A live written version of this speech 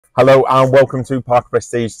Hello and welcome to Park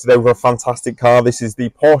Prestige. Today we've got a fantastic car. This is the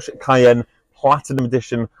Porsche Cayenne Platinum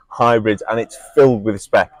Edition Hybrid and it's filled with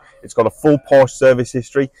spec. It's got a full Porsche service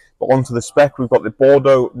history, but onto the spec we've got the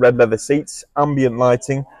Bordeaux red leather seats, ambient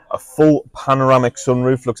lighting, a full panoramic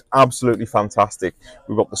sunroof, looks absolutely fantastic.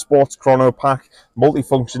 We've got the sports chrono pack,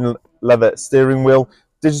 multifunction leather steering wheel,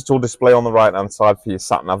 digital display on the right hand side for your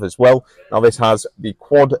sat nav as well. Now this has the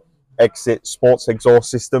quad exit sports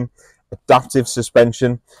exhaust system, adaptive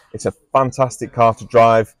suspension. It's a fantastic car to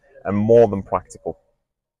drive and more than practical.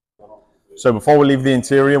 So before we leave the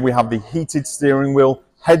interior, we have the heated steering wheel,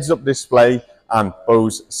 heads-up display and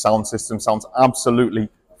Bose sound system. Sounds absolutely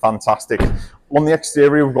fantastic. On the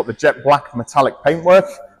exterior, we've got the jet black metallic paintwork,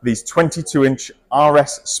 these 22-inch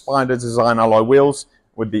RS Spider design alloy wheels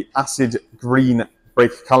with the acid green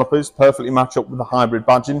brake calipers, perfectly match up with the hybrid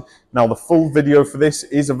badging. Now the full video for this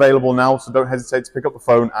is available now, so don't hesitate to pick up the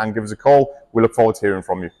phone and give us a call. We look forward to hearing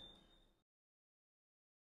from you.